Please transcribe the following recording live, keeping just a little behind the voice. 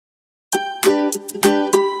What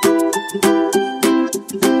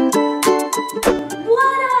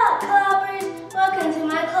up, clubbers? Welcome to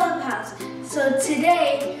my clubhouse. So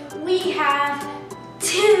today we have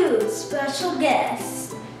two special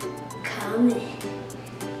guests. Come in.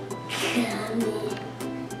 Come in.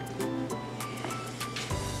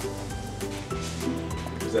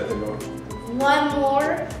 Is that thing on? One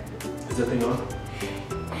more. Is that thing on?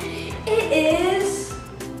 It is.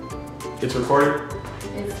 It's recording?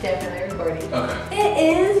 It's definitely recording. Okay. It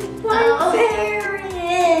is my parents.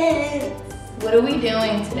 What are we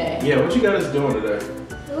doing today? Yeah, what you guys doing today?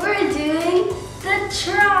 We're doing the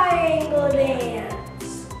triangle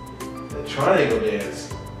dance. The triangle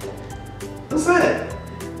dance. What's that?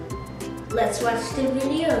 Let's watch the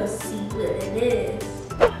video, see what it is.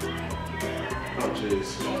 Oh,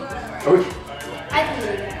 jeez. Are we? I can do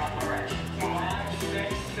that.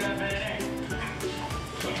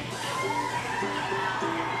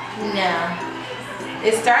 No.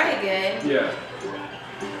 It started good. Yeah.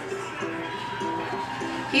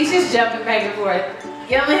 He's just jumping back and forth.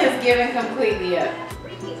 Gilman has given completely up.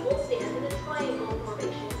 Three people stand in a triangle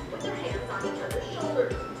formation with their hands on each other's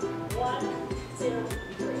shoulders. 1, 2,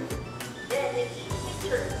 3. Then in each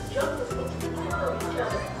turn, jump the foot in front of each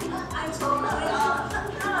other. I told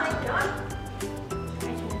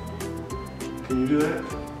you. Can you do that?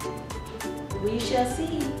 We shall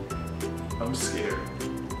see. I'm scared.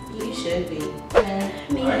 You should be.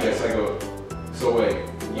 I guess I go. So wait,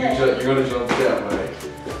 you're gonna jump that way.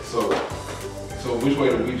 So which way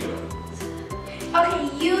do we jump? Okay,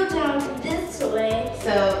 you jump this way.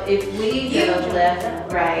 So if we You go jump left, that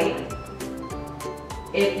way. right.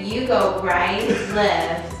 If you go right,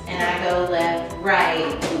 left, and I go left,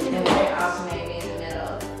 right, then we're alternating in the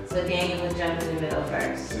middle. So Daniel would jump in the middle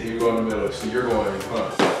first. So you go in the middle. So you're going,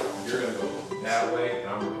 you're gonna go that way, and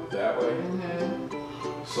I'm gonna go that way.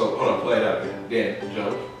 So hold on, play it out again. Dan,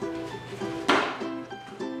 jump.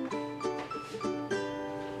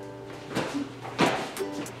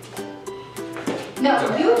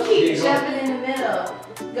 No, you keep Yeah, go. jumping in the middle.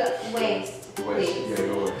 Go, waist, Wait, please. yeah,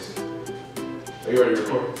 go waist. Are you ready to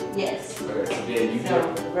record? Yes. Okay, so Dan, you So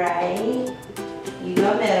jump. right, you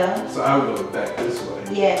go middle. So I would go back this way.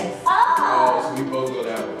 Yes. Oh, Oh! so we both go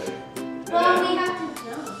that way. Well, we have to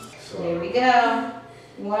jump. So, There we go.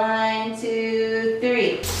 1, 2,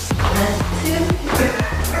 3. 1, 2.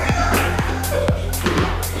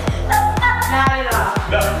 Not at all.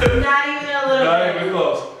 Not even a little not bit. even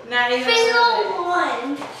close. Not even a Single little bit.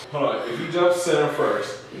 one. Hold on, if you jump center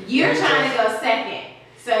first. You're then trying to jump- go second.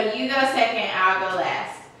 So you go second, I'll go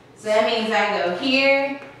last. So that means I go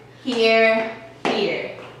here, here,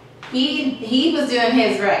 here. He was doing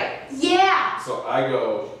his right. Yeah. So I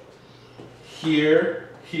go here,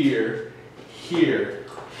 here, here,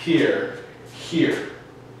 here, here.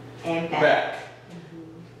 And back. Back.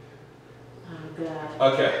 Oh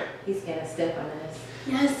God. Okay. He's gonna step on us.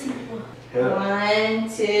 Yes, he will. Hit it. 1,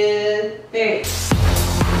 2,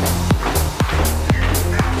 3.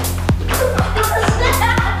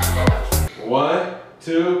 One,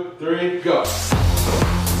 two, three, go.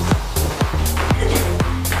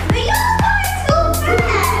 They all going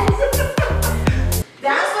too fast.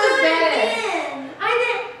 That was better. I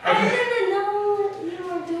didn't know what you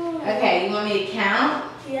were doing. Okay, you want me to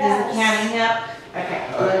count? Yes. Does the counting help? Okay,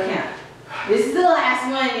 we'll count. This is the last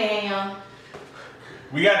one, Daniel.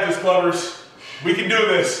 We got this, clubbers. We can do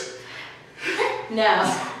this.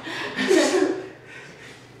 No.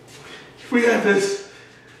 We got this.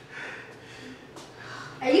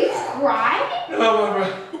 Are you crying? Oh, my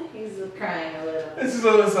bro. He's crying a little. This is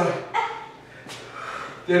a little side.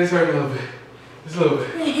 Danny's hurting a little bit. Just a little bit.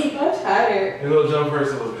 I'm tired. A little jump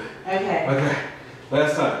first a little bit. Okay. Okay.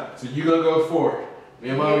 Last time. So you gonna go forward. Me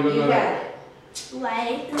and Mommy gonna You go got that. it.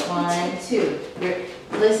 Like 1, 2.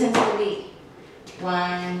 Listen to the beat.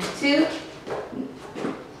 1, 2.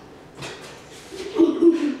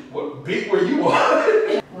 What beat were you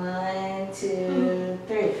on? 1, 2,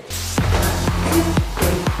 3.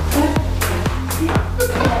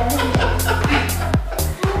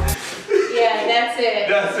 Yeah, that's it.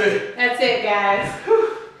 That's it. That's it, guys.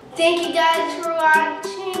 Thank you guys for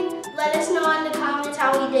watching. Let us know in the comments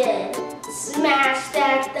how we did. Smash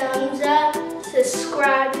that thumbs up.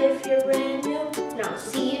 Subscribe if you're brand new. And I'll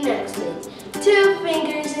see you next week. 2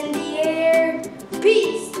 fingers in the air.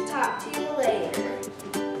 Peace.